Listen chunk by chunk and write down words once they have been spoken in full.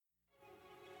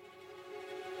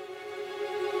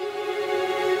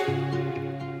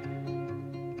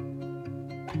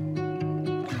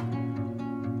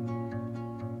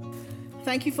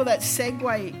Thank you for that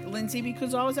segue, Lindsay,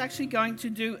 because I was actually going to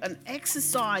do an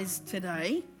exercise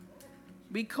today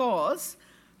because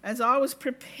as I was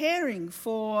preparing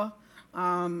for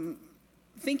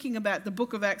thinking about the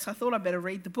book of Acts, I thought I'd better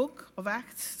read the book of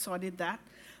Acts, so I did that.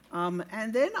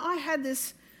 And then I had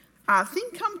this thing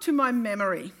come to my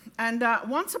memory. And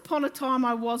once upon a time,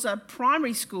 I was a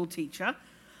primary school teacher,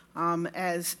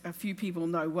 as a few people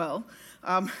know well.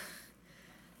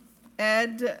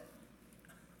 And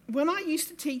when I used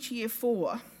to teach Year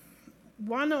 4,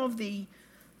 one of the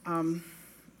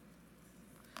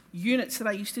units that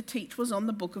I used to teach was on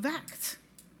the book of Acts.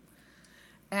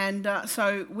 And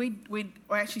so we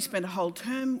actually spent a whole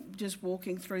term just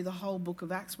walking through the whole book of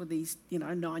Acts with these,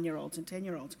 9-year-olds and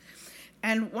 10-year-olds.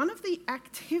 And one of the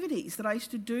activities that I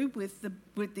used to do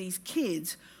with these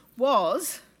kids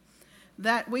was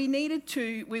that we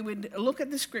would look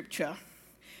at the scripture,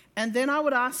 and then I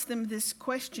would ask them this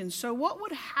question. So what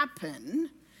would happen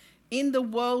in the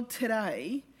world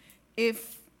today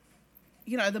if,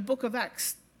 the book of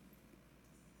Acts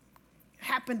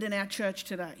happened in our church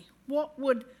today? What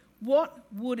would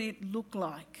it look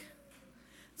like?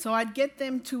 So I'd get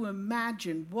them to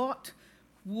imagine what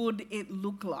would it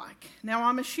look like. Now,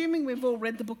 I'm assuming we've all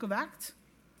read the book of Acts,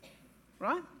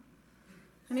 right?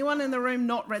 Anyone in the room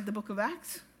not read the book of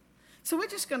Acts? So we're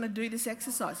just going to do this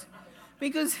exercise.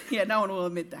 Because, no one will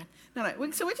admit that. No.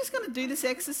 So we're just going to do this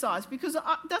exercise because it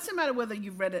doesn't matter whether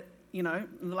you've read it,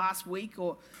 last week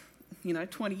or,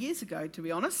 20 years ago, to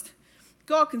be honest.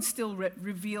 God can still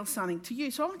reveal something to you.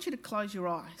 So I want you to close your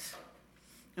eyes.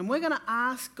 And we're going to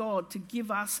ask God to give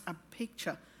us a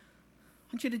picture.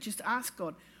 I want you to just ask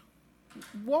God,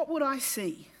 what would I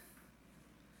see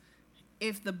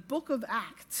if the book of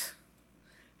Acts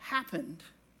happened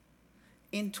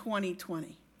in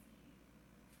 2020?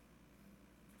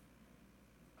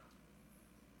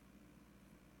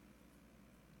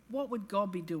 What would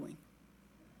God be doing?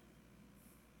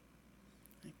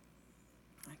 Thank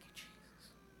you, Jesus.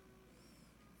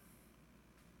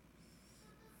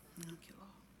 Thank you,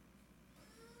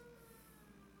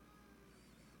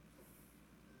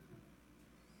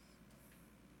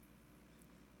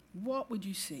 Lord. What would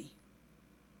you see?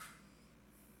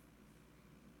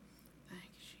 Thank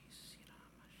you, Jesus.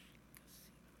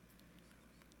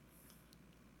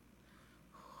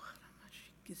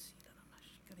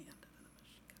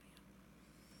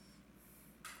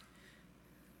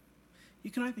 You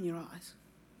can open your eyes.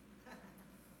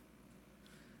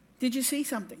 Did you see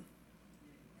something?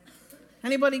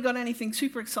 Anybody got anything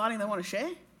super exciting they want to share?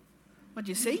 What did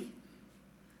you see?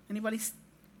 Anybody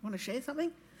want to share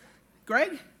something?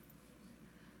 Greg?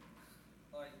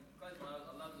 I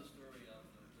love the story of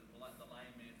the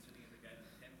lame man sitting at the gate of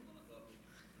the temple, and I thought,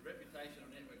 the reputation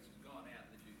of networks has gone out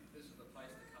that this is the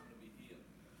place that come to be healed.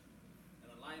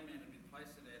 And a lame man had been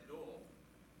placed at our door,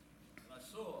 and I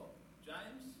saw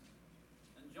James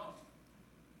and John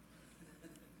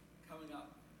coming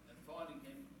up and finding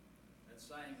him and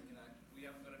saying, we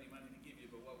haven't got any money to give you,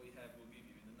 but what we have we'll give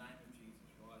you. In the name of Jesus,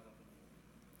 rise up and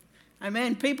walk.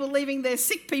 Amen. People leaving their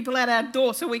sick people at our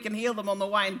door so we can heal them on the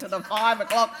way into the 5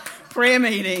 o'clock prayer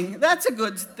meeting. That's a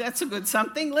good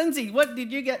something. Lindsay, what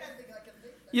did you get?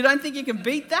 You don't think you can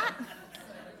beat that?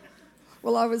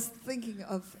 Well, I was thinking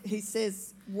of, he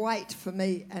says, wait for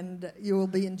me and you will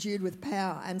be endued with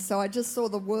power. And so I just saw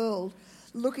the world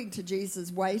looking to Jesus,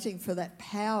 waiting for that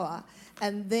power.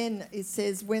 And then it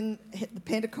says when the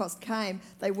Pentecost came,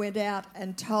 they went out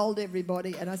and told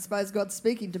everybody. And I suppose God's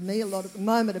speaking to me a lot at the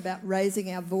moment about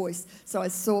raising our voice. So I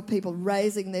saw people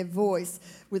raising their voice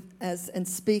and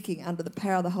speaking under the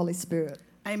power of the Holy Spirit.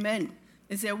 Amen.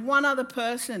 Is there one other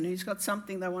person who's got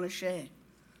something they want to share?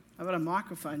 I've got a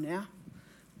microphone now.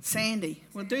 Sandy,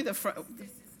 we'll do the front. This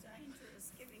is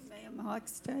dangerous. Giving me a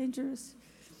mic's dangerous.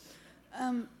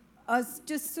 I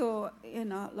just saw,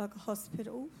 like a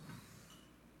hospital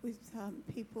with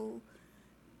people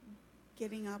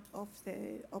getting up off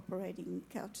their operating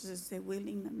couches as they're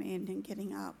wheeling them in and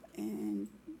getting up, and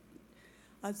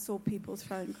I saw people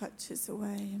throwing crutches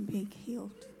away and being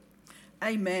healed.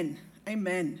 Amen.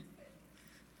 Amen.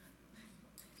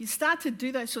 You start to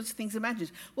do those sorts of things, imagine.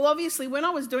 Well, obviously, when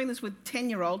I was doing this with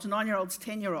 10-year-olds, 9-year-olds,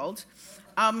 10-year-olds,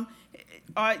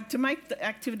 to make the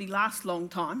activity last a long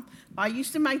time, I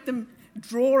used to make them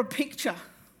draw a picture.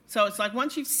 So it's like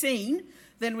once you've seen,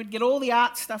 then we'd get all the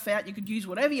art stuff out. You could use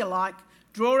whatever you like,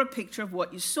 draw a picture of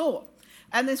what you saw.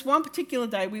 And there's one particular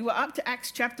day, we were up to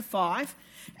Acts chapter 5,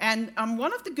 and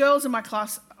one of the girls in my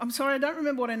class, I'm sorry, I don't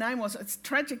remember what her name was. It's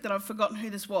tragic that I've forgotten who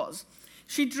this was.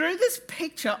 She drew this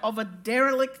picture of a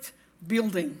derelict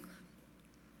building.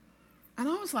 And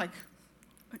I was like,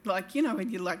 when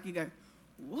you go,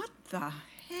 what the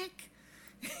heck?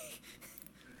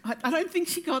 I don't think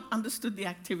she understood the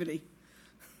activity.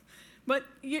 But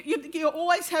you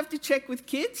always have to check with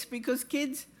kids because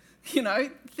kids,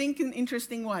 think in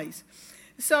interesting ways.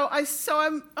 So I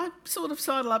sort of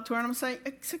sidle up to her and I'm saying,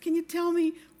 so can you tell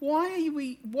me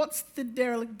what's the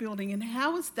derelict building and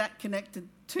how is that connected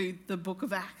to the book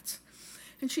of Acts?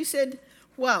 And she said,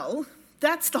 well,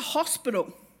 that's the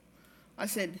hospital. I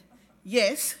said,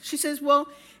 yes. She says, well,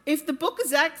 if the book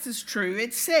of Acts is true,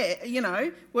 it says,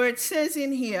 where it says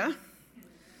in here,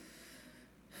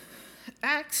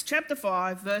 Acts chapter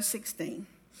 5, verse 16.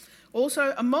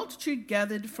 Also, a multitude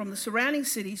gathered from the surrounding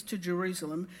cities to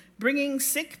Jerusalem, bringing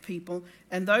sick people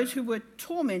and those who were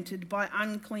tormented by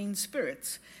unclean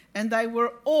spirits, and they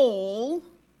were all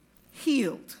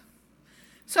healed.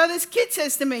 So this kid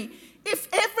says to me, if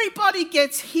everybody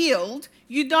gets healed,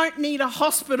 you don't need a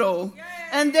hospital,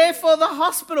 and therefore the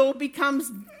hospital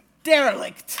becomes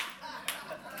derelict.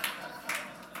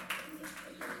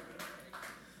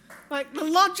 Like the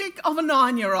logic of a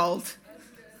 9-year-old.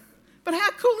 But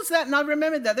how cool is that? And I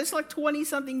remembered that. That's like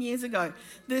 20-something years ago.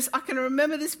 I can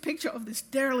remember this picture of this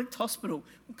derelict hospital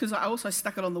because I also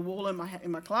stuck it on the wall in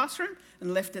my classroom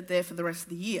and left it there for the rest of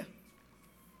the year.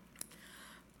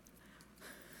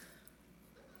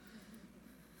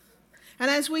 And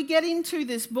as we get into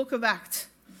this book of Acts,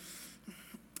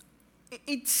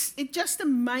 it just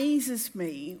amazes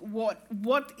me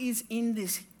what is in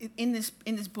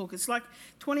this book. It's like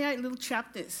 28 little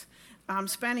chapters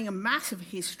spanning a massive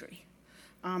history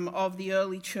of the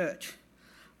early church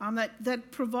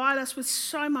that provide us with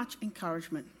so much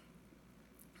encouragement.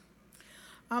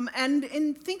 And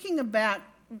in thinking about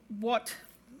what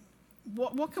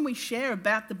can we share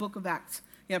about the book of Acts,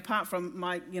 apart from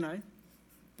my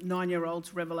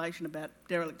 9-year-old's revelation about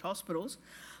derelict hospitals.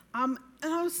 And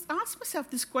I was asked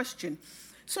myself this question.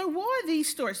 So why these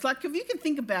stories? Like, if you can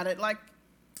think about it, like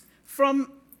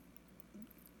from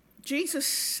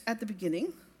Jesus at the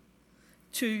beginning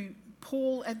to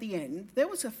Paul at the end, there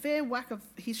was a fair whack of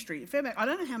history. I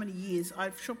don't know how many years. I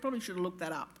probably should have looked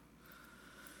that up.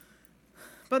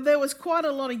 But there was quite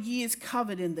a lot of years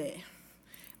covered in there.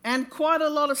 And quite a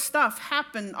lot of stuff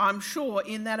happened, I'm sure,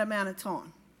 in that amount of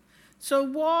time. So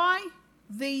why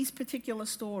these particular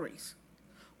stories?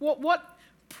 What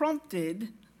prompted,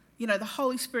 the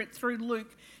Holy Spirit through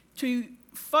Luke to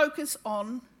focus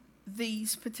on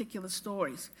these particular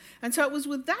stories? And so it was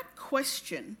with that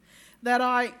question that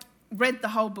I read the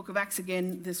whole book of Acts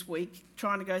again this week,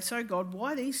 trying to go, so God,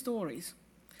 why these stories?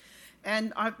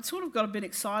 And I sort of got a bit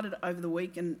excited over the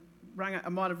week and I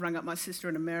might have rung up my sister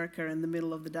in America in the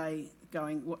middle of the day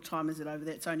going, what time is it over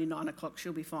there? It's only 9 o'clock,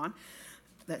 she'll be fine.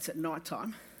 That's at night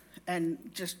time.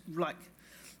 And just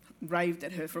raved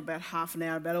at her for about half an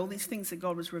hour about all these things that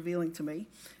God was revealing to me.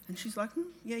 And she's like,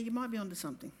 yeah, you might be onto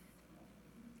something.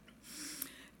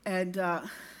 And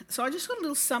so I just got a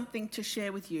little something to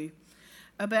share with you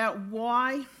about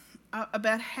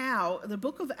about how the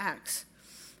book of Acts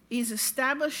is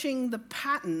establishing the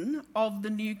pattern of the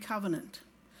new covenant.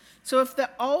 So if the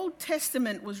Old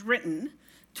Testament was written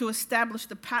to establish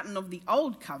the pattern of the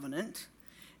Old Covenant,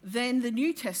 then the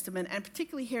New Testament, and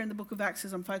particularly here in the book of Acts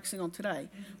as I'm focusing on today,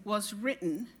 was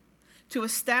written to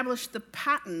establish the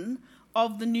pattern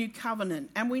of the new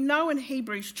covenant. And we know in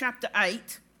Hebrews chapter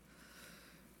 8,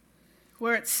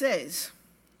 where it says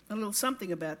a little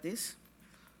something about this.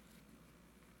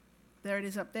 There it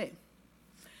is up there.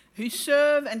 Who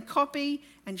serve and copy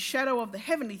and shadow of the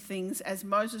heavenly things, as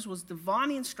Moses was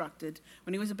divinely instructed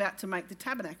when he was about to make the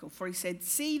tabernacle. For he said,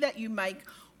 see that you make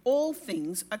all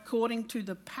things according to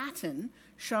the pattern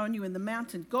shown you in the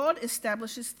mountain. God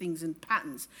establishes things in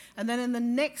patterns. And then in the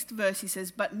next verse he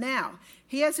says, but now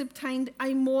he has obtained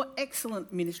a more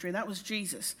excellent ministry. That was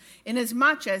Jesus.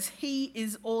 Inasmuch as he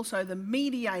is also the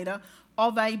mediator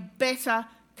of a better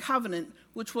covenant,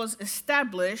 which was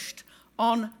established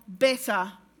on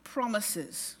better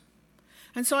promises.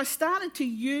 And so I started to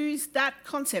use that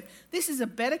concept. This is a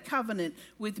better covenant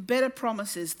with better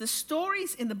promises. The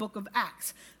stories in the book of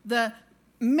Acts, the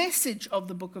message of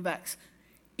the book of Acts,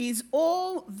 is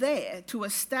all there to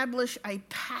establish a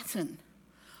pattern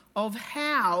of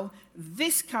how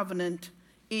this covenant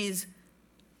is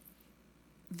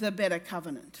the better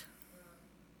covenant.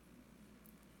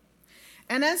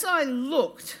 And as I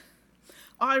looked,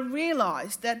 I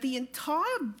realized that the entire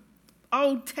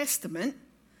Old Testament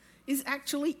is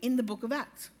actually in the book of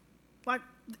Acts. Like,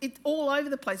 it's all over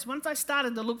the place. Once I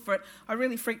started to look for it, I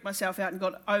really freaked myself out and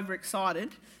got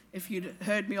overexcited. If you'd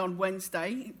heard me on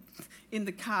Wednesday in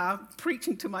the car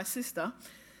preaching to my sister.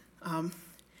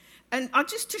 And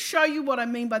just to show you what I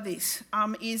mean by this,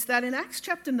 is that in Acts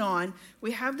chapter 9,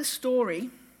 we have the story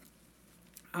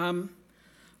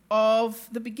of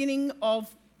the beginning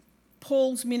of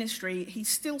Paul's ministry. He's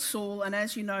still Saul, and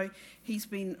as you know, he's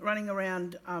been running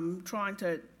around trying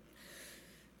to,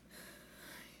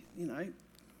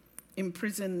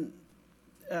 imprison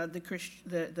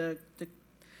the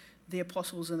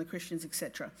apostles and the Christians,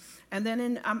 etc. And then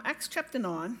in Acts chapter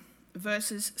 9,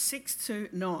 verses 6 to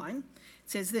 9,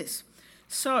 it says this: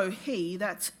 "So he,"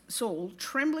 that's Saul,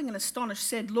 "trembling and astonished,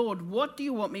 said, 'Lord, what do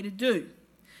you want me to do?'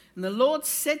 And the Lord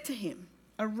said to him,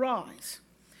 'Arise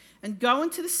and go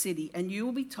into the city, and you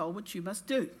will be told what you must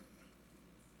do.'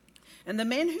 And the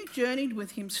men who journeyed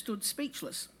with him stood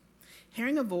speechless,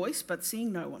 hearing a voice but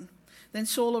seeing no one. Then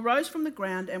Saul arose from the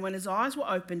ground, and when his eyes were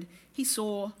opened, he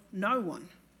saw no one.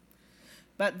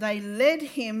 But they led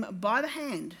him by the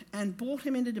hand and brought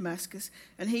him into Damascus,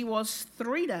 and he was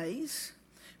 3 days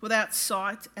without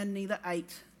sight and neither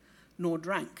ate nor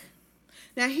drank."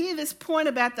 Now hear this point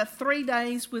about the 3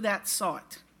 days without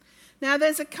sight. Now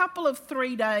there's a couple of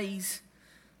 3 days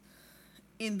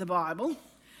in the Bible,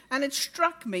 and it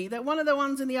struck me that one of the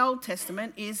ones in the Old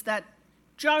Testament is that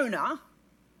Jonah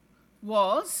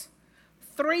was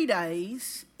 3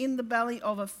 days in the belly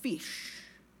of a fish,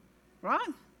 right?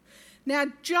 Now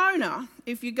Jonah,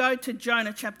 if you go to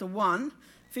Jonah chapter 1,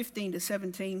 15 to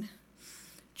 17,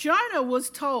 Jonah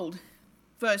was told,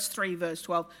 verse 3, verse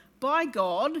 12, by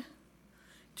God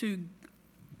to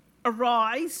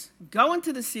arise, go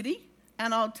into the city,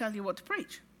 and I'll tell you what to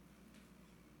preach.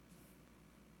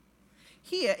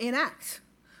 Here in Acts,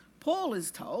 Paul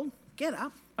is told, get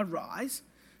up, arise,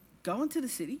 go into the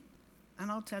city,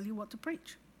 and I'll tell you what to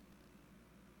preach.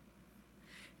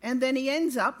 And then he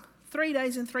ends up 3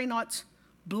 days and 3 nights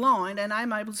blind and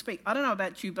unable to speak. I don't know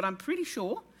about you, but I'm pretty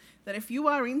sure that if you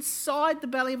are inside the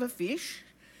belly of a fish,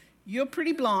 you're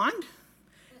pretty blind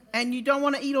and you don't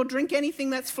want to eat or drink anything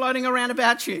that's floating around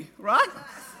about you, right?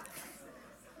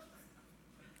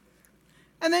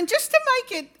 And then just to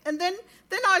make it, and then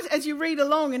as you read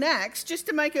along in Acts, just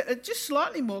to make it just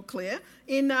slightly more clear,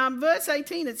 in verse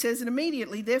 18 it says, "And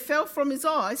immediately there fell from his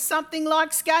eyes something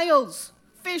like scales,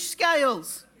 fish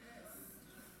scales."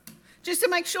 Just to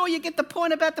make sure you get the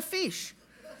point about the fish.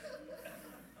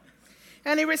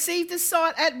 "And he received his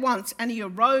sight at once, and he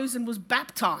arose and was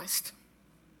baptized."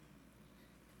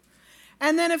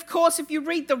 And then, of course, if you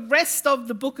read the rest of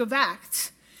the book of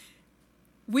Acts,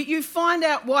 you find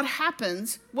out what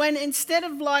happens when instead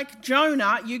of like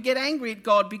Jonah, you get angry at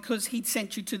God because he'd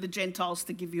sent you to the Gentiles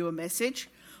to give you a message.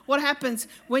 What happens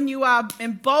when you are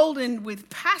emboldened with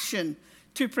passion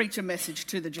to preach a message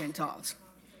to the Gentiles?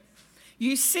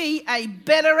 You see a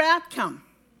better outcome.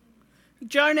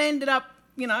 Jonah ended up,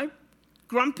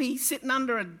 grumpy, sitting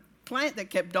under a plant that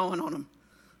kept dying on him,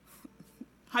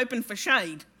 hoping for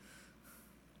shade.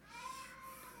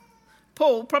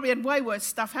 Paul probably had way worse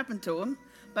stuff happen to him,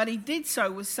 but he did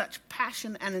so with such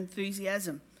passion and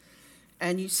enthusiasm.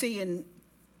 And you see in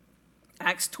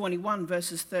Acts 21,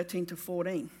 verses 13 to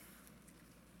 14,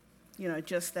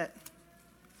 just that,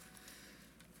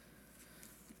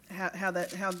 how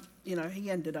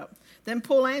he ended up. "Then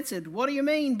Paul answered, 'What do you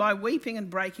mean by weeping and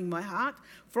breaking my heart?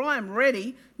 For I am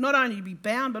ready not only to be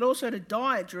bound, but also to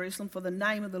die at Jerusalem for the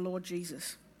name of the Lord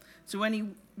Jesus.' So when he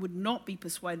would not be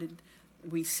persuaded,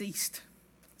 we ceased,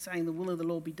 saying, 'The will of the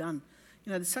Lord be done.'"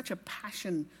 There's such a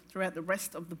passion throughout the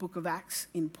rest of the book of Acts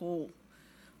in Paul.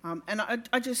 And I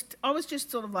was just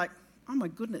sort of like, oh my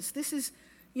goodness, this is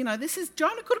Jonah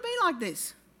could have been like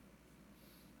this.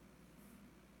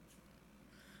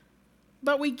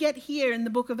 But we get here in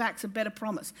the book of Acts a better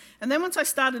promise. And then once I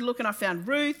started looking, I found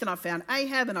Ruth, and I found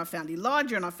Ahab, and I found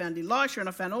Elijah, and I found Elisha, and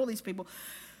I found all these people.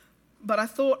 But I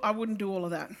thought I wouldn't do all of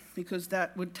that because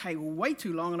that would take way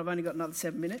too long, and I've only got another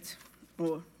 7 minutes,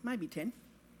 or maybe 10.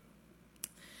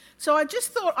 So I just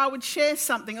thought I would share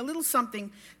a little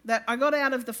something that I got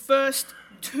out of the first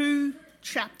 2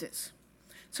 chapters.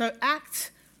 So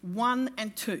Acts 1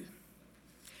 and 2.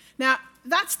 Now,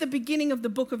 that's the beginning of the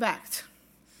book of Acts.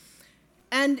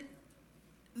 And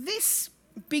this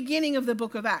beginning of the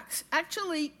book of Acts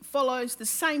actually follows the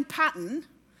same pattern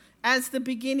as the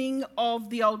beginning of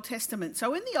the Old Testament.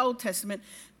 So in the Old Testament,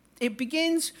 it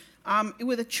begins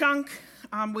with a chunk.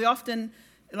 We often,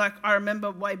 I remember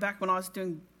way back when I was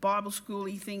doing Bible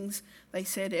school-y things, they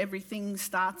said everything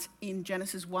starts in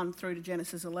Genesis 1 through to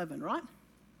Genesis 11, right?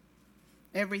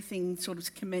 Everything sort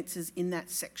of commences in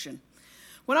that section.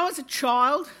 When I was a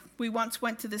child, we once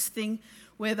went to this thing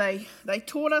where they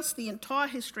taught us the entire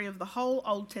history of the whole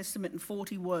Old Testament in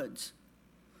 40 words.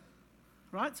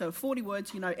 Right? So 40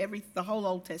 words, the whole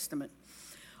Old Testament.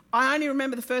 I only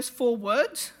remember the first 4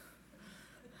 words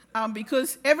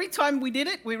because every time we did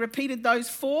it, we repeated those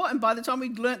 4, and by the time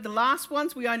we'd learnt the last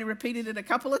ones, we only repeated it a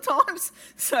couple of times.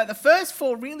 So the first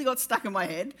 4 really got stuck in my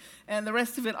head, and the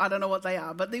rest of it, I don't know what they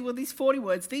are. But they were these 40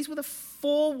 words. These were the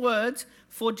 4 words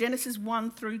for Genesis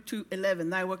 1 through to 11.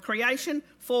 They were creation,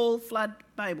 fall, flood,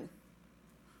 Babel.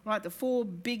 Right, the 4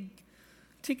 big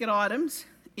ticket items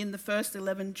in the first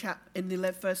 11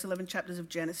 chapters of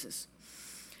Genesis.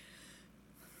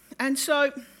 And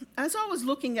so, as I was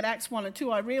looking at Acts 1 and 2,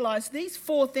 I realised these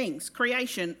 4 things,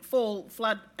 creation, fall,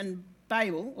 flood, and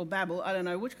Babel, or Babel, I don't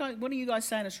know, what do you guys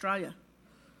say in Australia?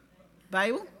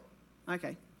 Babel?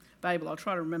 Okay, Babel, I'll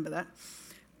try to remember that,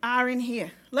 are in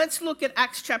here. Let's look at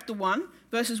Acts chapter 1,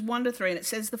 verses 1 to 3, and it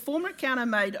says, "The former account I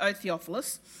made, O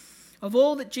Theophilus, of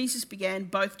all that Jesus began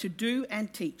both to do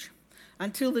and teach,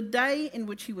 until the day in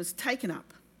which he was taken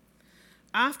up,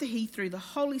 after he, through the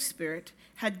Holy Spirit,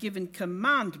 had given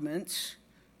commandments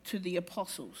to the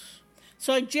apostles."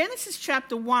 So Genesis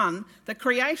chapter 1, the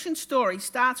creation story,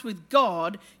 starts with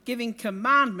God giving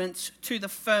commandments to the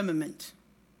firmament.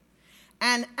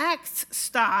 And Acts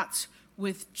starts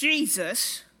with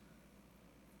Jesus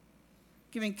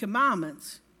giving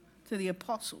commandments to the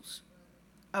apostles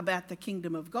about the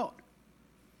kingdom of God.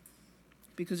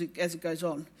 Because as it goes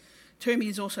on, to whom he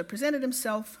has also presented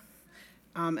himself,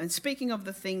 and speaking of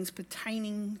the things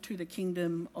pertaining to the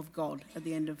kingdom of God at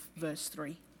the end of verse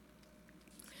 3.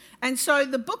 And so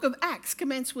the book of Acts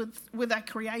commences with that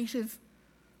creative,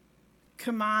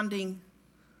 commanding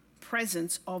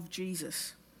presence of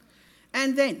Jesus.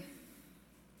 And then,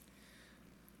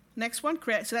 next one,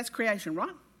 so that's creation,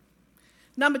 right?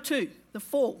 Number 2, the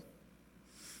fall.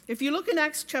 If you look in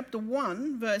Acts chapter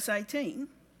 1, verse 18,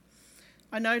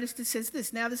 I noticed it says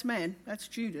this, "Now this man," that's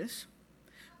Judas,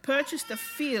 "purchased a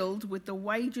field with the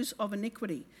wages of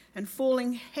iniquity, and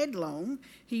falling headlong,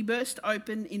 he burst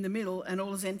open in the middle, and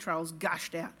all his entrails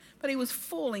gushed out." But he was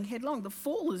falling headlong. The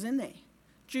fall is in there.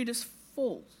 Judas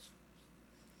falls.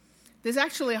 There's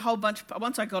actually a whole bunch,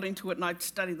 once I got into it and I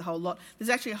studied the whole lot, there's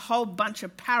actually a whole bunch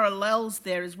of parallels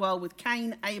there as well with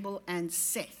Cain, Abel, and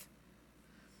Seth.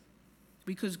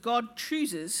 Because God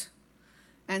chooses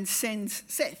and sends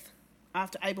Seth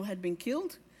after Abel had been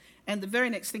killed. And the very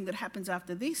next thing that happens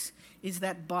after this is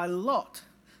that by lot,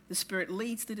 the Spirit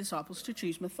leads the disciples to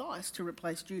choose Matthias to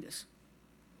replace Judas.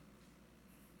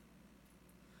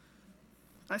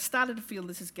 I started to feel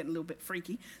this is getting a little bit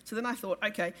freaky. So then I thought,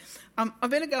 okay, I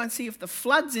better go and see if the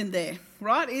flood's in there,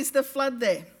 right? Is the flood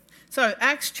there? So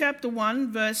Acts chapter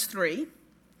 1, verse 3,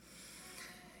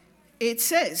 it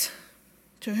says,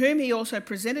 "To whom he also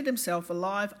presented himself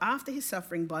alive after his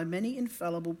suffering by many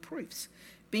infallible proofs,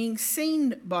 being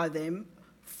seen by them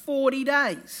 40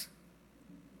 days.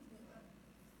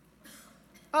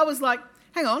 I was like,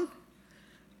 hang on.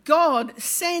 God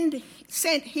sent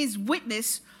his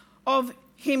witness of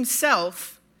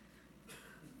himself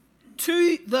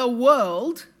to the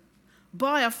world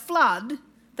by a flood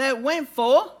that went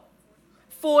for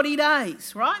 40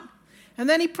 days, right? And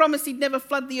then he promised he'd never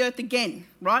flood the earth again,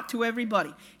 right, to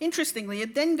everybody. Interestingly,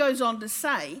 it then goes on to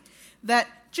say that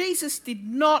Jesus did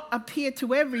not appear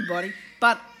to everybody,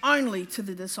 but only to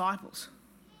the disciples.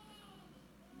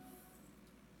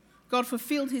 God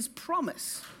fulfilled his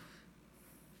promise.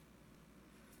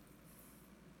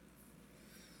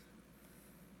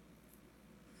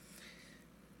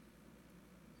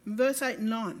 Verse 8 and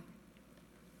 9.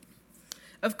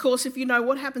 Of course, if you know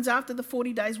what happens after the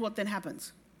 40 days, what then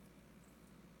happens?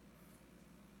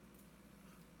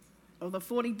 Of the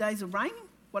 40 days of rain,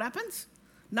 what happens?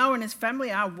 Noah and his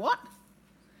family are what?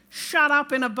 Shut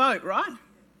up in a boat, right?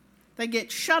 They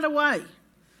get shut away.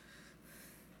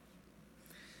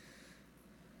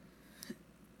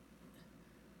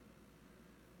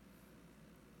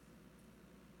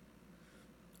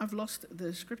 I've lost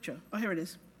the scripture. Oh, here it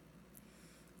is.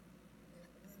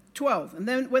 12. And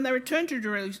then when they returned to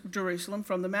Jerusalem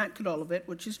from the Mount Olivet,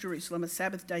 which is Jerusalem, a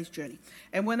Sabbath day's journey,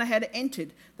 and when they had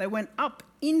entered, they went up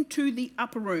into the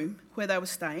upper room where they were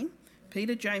staying.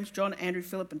 Peter, James, John, Andrew,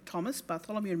 Philip, and Thomas,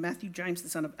 Bartholomew and Matthew, James the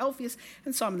son of Alphaeus,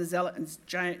 and Simon the Zealot,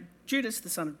 and Judas the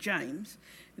son of James.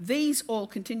 These all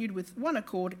continued with one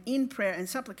accord in prayer and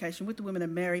supplication with the women of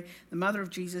Mary, the mother of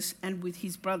Jesus, and with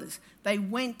his brothers. They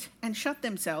went and shut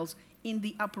themselves in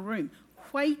the upper room,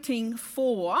 waiting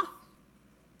for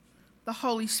the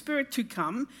Holy Spirit to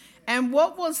come. And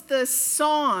what was the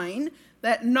sign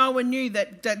that Noah knew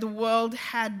that the world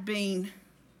had been?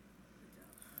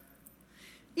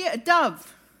 Yeah, a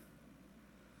dove,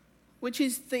 which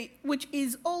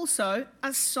is also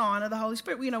a sign of the Holy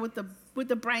Spirit. You know, with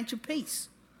the branch of peace,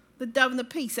 the dove and the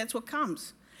peace. That's what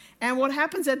comes. And what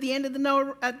happens at the end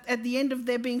of at the end of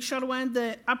their being shot away in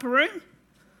the upper room?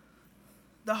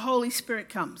 The Holy Spirit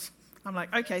comes. I'm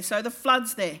like, okay, so the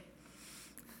flood's there.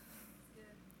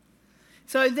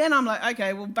 So then I'm like,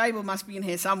 okay, well, Babel must be in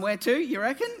here somewhere too, you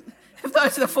reckon? If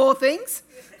those are the four things.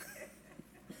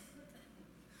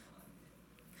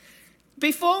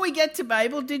 Before we get to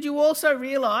Babel, did you also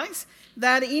realise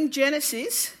that in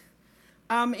Genesis,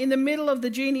 in the middle of the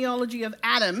genealogy of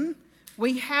Adam,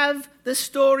 we have the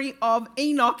story of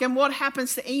Enoch, and what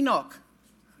happens to Enoch?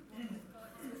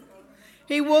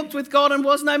 He walked with God and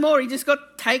was no more. He just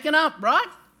got taken up, right?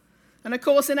 And of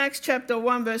course, in Acts chapter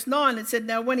 1, verse 9, it said,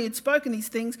 now when he had spoken these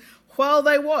things, while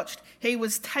they watched, he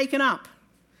was taken up,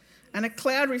 and a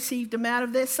cloud received him out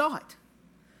of their sight.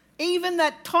 Even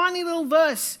that tiny little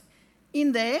verse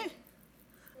in there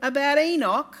about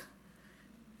Enoch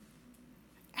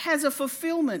has a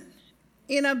fulfillment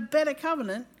in a better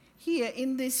covenant here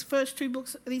in these first two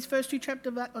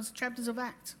chapters of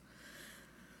Acts.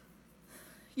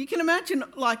 You can imagine,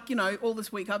 all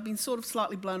this week I've been sort of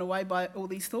slightly blown away by all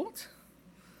these thoughts.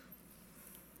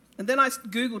 And then I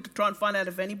Googled to try and find out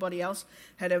if anybody else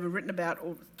had ever written about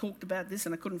or talked about this,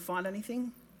 and I couldn't find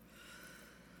anything.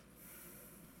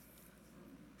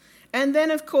 And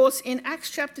then, of course, in Acts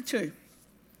chapter 2,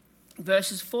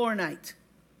 verses 4 and 8.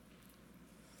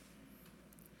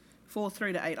 4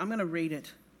 through to 8. I'm going to read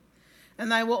it.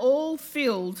 And they were all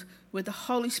filled with the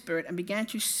Holy Spirit and began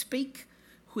to speak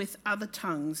with other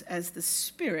tongues as the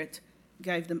Spirit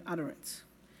gave them utterance.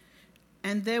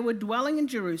 And there were dwelling in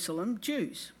Jerusalem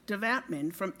Jews, devout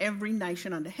men from every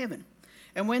nation under heaven.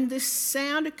 And when this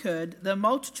sound occurred, the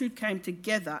multitude came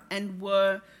together and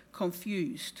were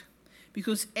confused,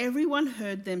 because everyone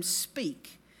heard them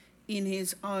speak in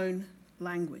his own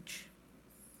language.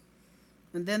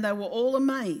 And then they were all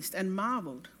amazed and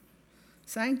marvelled,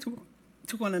 saying to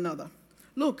one another,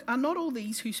 look, are not all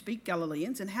these who speak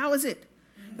Galileans? And how is it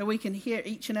that we can hear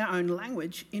each in our own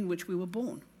language in which we were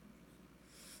born?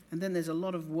 And then there's a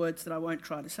lot of words that I won't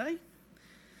try to say.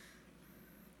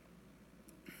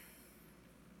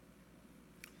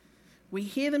 We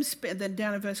hear them, then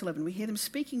down in verse 11, we hear them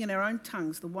speaking in our own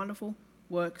tongues the wonderful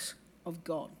works of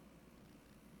God.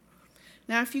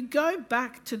 Now, if you go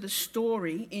back to the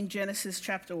story in Genesis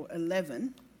chapter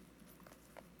 11,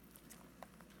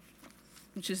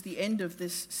 which is the end of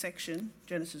this section,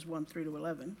 Genesis 1 through to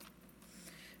 11,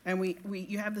 and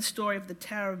you have the story of the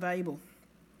Tower of Babel.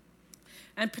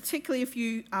 And particularly if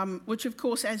you, which of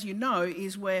course, as you know,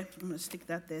 is where, I'm going to stick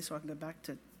that there so I can go back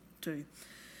to 2.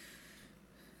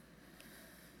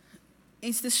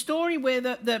 It's the story where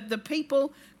the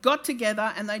people got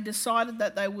together and they decided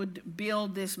that they would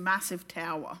build this massive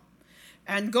tower.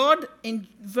 And God, in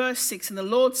verse 6, and the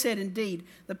Lord said, indeed,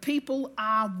 the people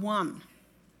are one.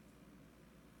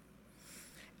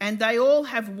 And they all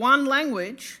have one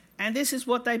language, and this is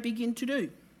what they begin to do.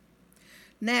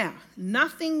 Now,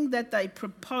 nothing that they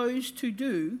propose to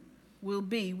do will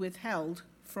be withheld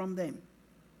from them.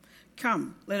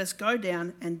 Come, let us go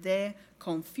down and there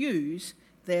confuse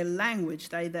their language,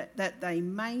 that they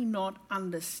may not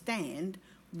understand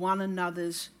one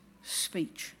another's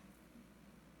speech.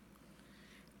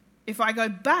 If I go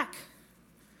back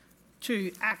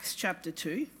to Acts chapter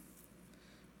 2,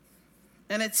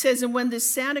 and it says, and when this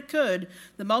sound occurred,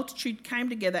 the multitude came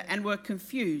together and were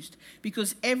confused,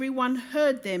 because everyone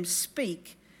heard them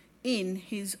speak in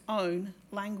his own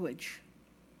language.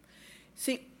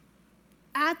 See,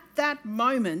 at that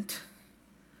moment,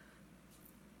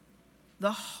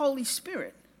 the Holy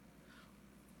Spirit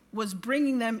was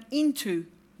bringing them into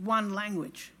one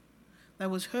language that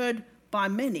was heard by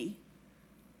many,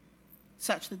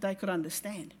 such that they could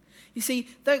understand. You see,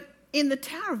 in the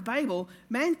Tower of Babel,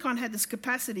 mankind had this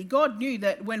capacity. God knew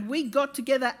that when we got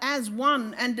together as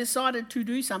one and decided to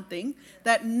do something,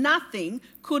 that nothing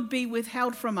could be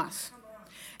withheld from us.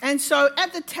 And so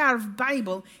at the Tower of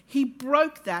Babel, he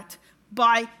broke that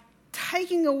by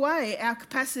taking away our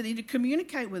capacity to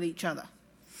communicate with each other.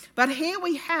 But here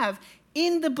we have,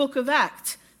 in the book of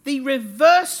Acts, the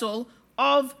reversal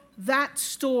of that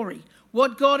story.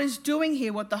 What God is doing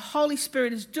here, what the Holy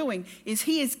Spirit is doing, is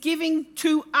he is giving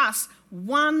to us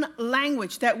one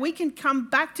language that we can come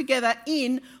back together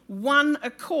in one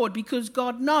accord, because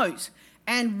God knows,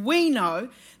 and we know,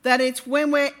 that it's when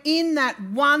we're in that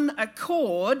one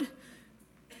accord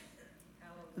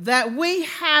that we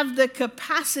have the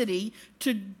capacity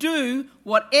to do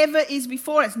whatever is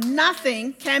before us.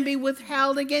 Nothing can be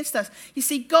withheld against us. You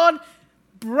see, God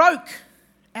broke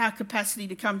our capacity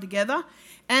to come together,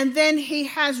 and then he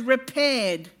has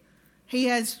repaired. He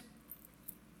has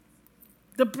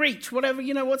the breach, whatever,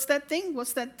 what's that thing?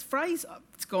 What's that phrase? Oh,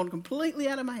 it's gone completely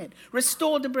out of my head.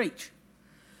 Restore the breach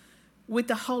with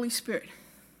the Holy Spirit.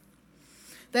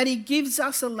 That he gives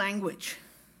us a language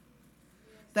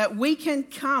that we can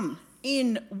come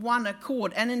in one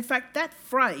accord. And in fact, that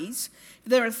phrase,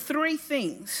 there are three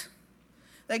things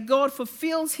that God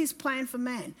fulfills his plan for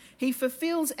man. He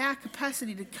fulfills our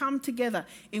capacity to come together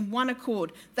in one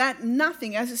accord. That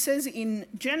nothing, as it says in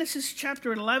Genesis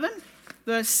chapter 11,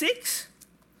 verse 6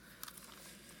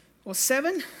 or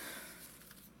 7.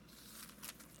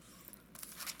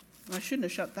 I shouldn't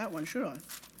have shut that one, should I?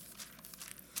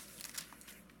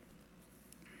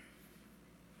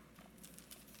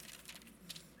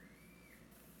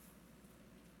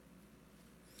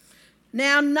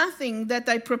 Now nothing that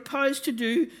they propose to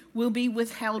do will be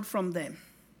withheld from them.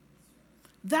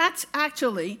 That's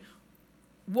actually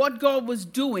what God was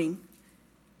doing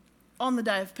on the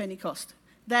day of Pentecost.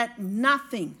 That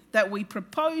nothing that we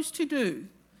propose to do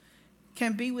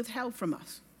can be withheld from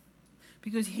us.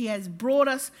 Because he has brought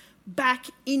us back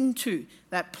into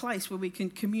that place where we can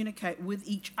communicate with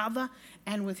each other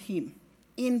and with him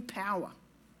in power.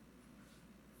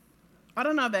 I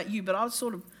don't know about you, but I was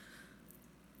sort of,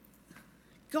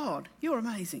 God, you're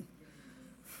amazing.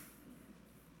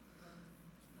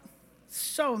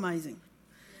 So amazing.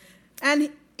 And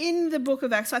in the book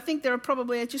of Acts, I think there are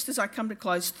probably, just as I come to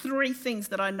close, three things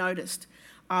that I noticed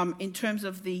in terms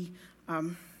of the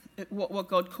what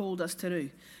God called us to do.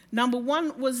 Number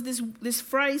one was this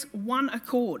phrase, one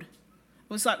accord.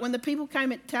 It was like when the people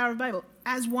came at Tower of Babel,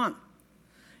 as one.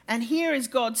 And here is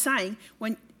God saying,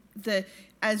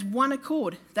 as one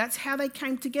accord. That's how they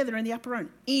came together in the upper room,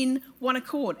 in one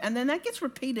accord. And then that gets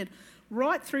repeated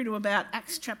right through to about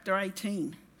Acts chapter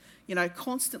 18.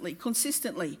 Constantly,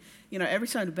 consistently, every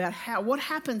time about what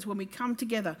happens when we come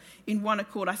together in one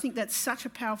accord. I think that's such a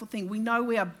powerful thing. We know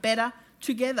we are better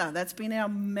together. That's been our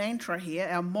mantra here,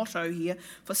 our motto here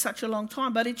for such a long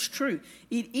time. But it's true.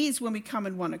 It is when we come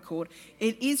in one accord.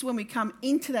 It is when we come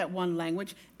into that one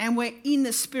language and we're in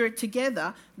the Spirit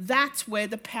together. That's where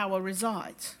the power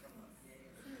resides.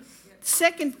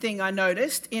 Second thing I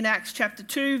noticed in Acts chapter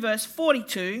 2, verse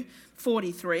 42,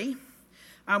 43,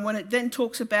 when it then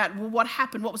talks about, what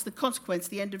happened, what was the consequence,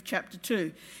 the end of chapter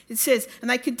 2. It says, and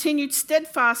they continued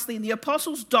steadfastly in the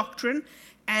apostles' doctrine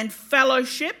and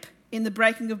fellowship, in the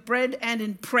breaking of bread and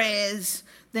in prayers.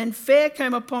 Then fear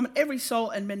came upon every soul,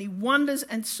 and many wonders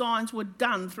and signs were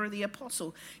done through the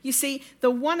apostle. You see,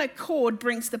 the one accord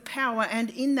brings the power, and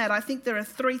in that I think there are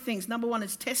three things. Number one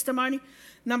is testimony.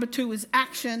 Number two is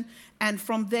action. And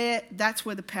from there, that's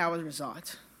where the power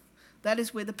resides. That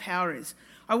is where the power is.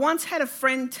 I once had a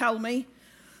friend tell me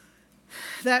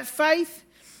that faith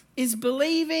is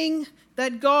believing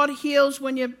that God heals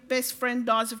when your best friend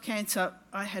dies of cancer.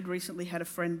 I had recently had a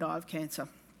friend die of cancer.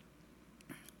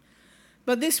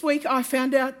 But this week I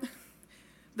found out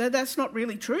that that's not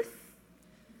really true.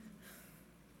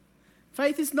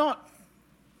 Faith is not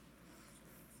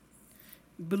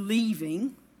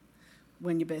believing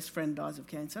when your best friend dies of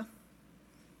cancer.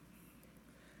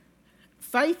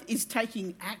 Faith is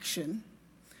taking action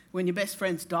when your best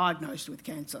friend's diagnosed with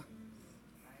cancer.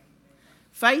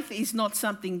 Faith is not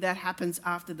something that happens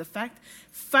after the fact.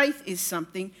 Faith is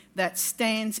something that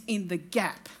stands in the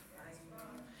gap.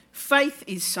 Faith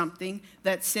is something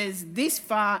that says this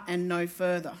far and no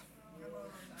further.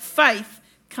 Faith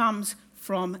comes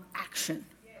from action.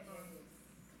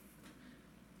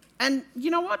 And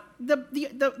you know what?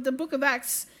 The book of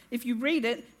Acts, if you read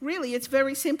it, really it's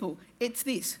very simple. It's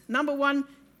this. Number one,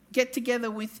 get together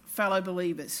with fellow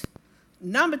believers.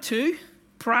 Number two,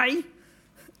 pray.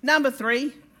 Number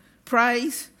three,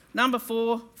 praise. Number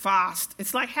four, fast.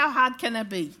 It's like, how hard can that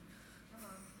be?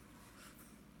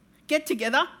 Get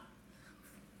together,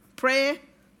 prayer,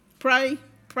 pray,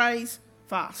 praise,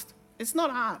 fast. It's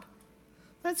not hard.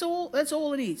 That's all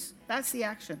it is. That's the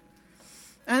action.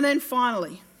 And then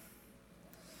finally,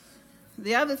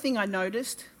 the other thing I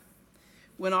noticed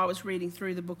when I was reading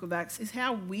through the book of Acts is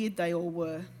how weird they all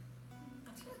were.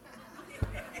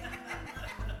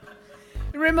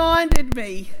 It reminded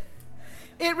me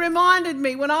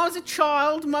when I was a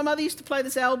child, my mother used to play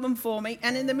this album for me,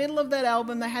 and in the middle of that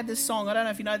album they had this song. I don't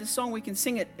know if you know this song, we can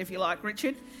sing it if you like,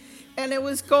 Richard. And it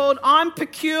was called I'm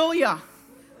Peculiar.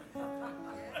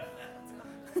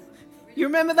 You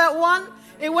remember that one?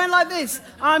 It went like this.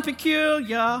 I'm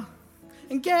peculiar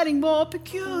and getting more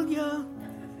peculiar.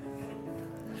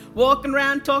 Walking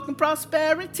around talking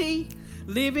prosperity,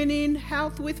 living in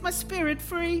health with my spirit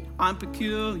free. I'm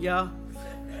peculiar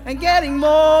and getting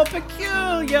more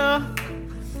peculiar.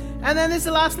 And then there's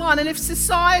the last line. And if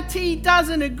society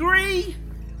doesn't agree,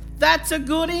 That's a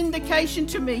good indication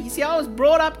to me. You see, I was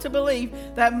brought up to believe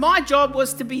that my job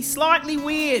was to be slightly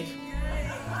weird.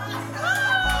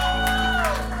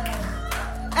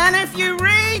 And if you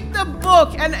read the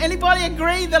book, and anybody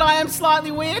agree that I am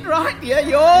slightly weird, right? Yeah,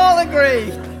 you all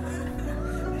agree.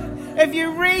 If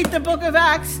you read the book of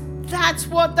Acts, that's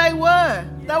what they were.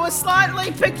 They were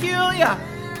slightly peculiar.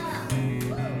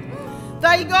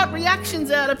 They got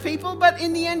reactions out of people, but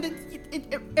in the end,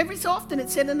 every so often it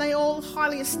said, and they all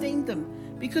highly esteemed them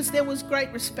because there was great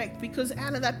respect, because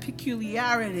out of that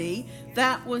peculiarity,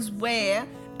 that was where,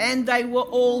 and they were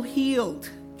all healed,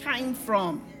 came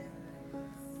from.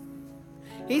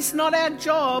 It's not our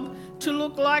job to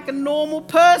look like a normal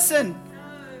person.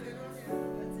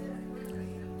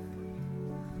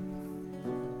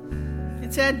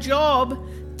 It's our job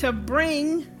to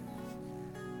bring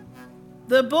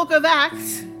the book of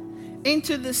Acts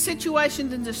into the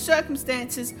situations and the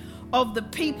circumstances of the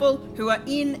people who are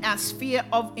in our sphere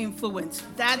of influence.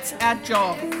 That's our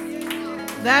job.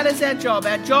 That is our job.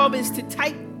 Our job is to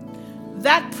take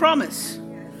that promise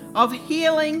of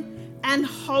healing and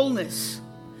wholeness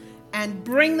and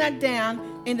bring that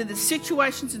down into the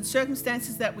situations and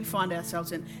circumstances that we find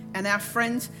ourselves in, and our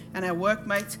friends and our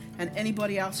workmates and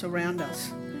anybody else around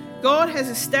us. God has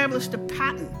established a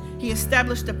pattern. He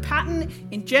established a pattern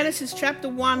in Genesis chapter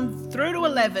 1 through to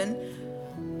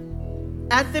 11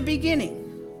 at the beginning.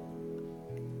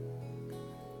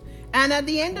 And at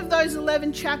the end of those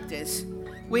 11 chapters,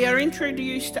 we are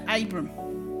introduced to Abram.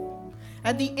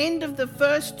 At the end of the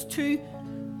first 2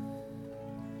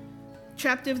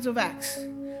 chapters of Acts,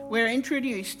 we're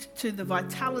introduced to the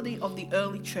vitality of the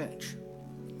early church.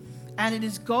 And it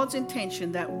is God's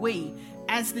intention that we,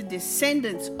 as the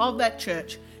descendants of that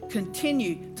church,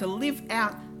 continue to live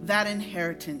out that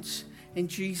inheritance. In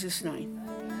Jesus' name,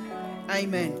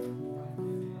 amen.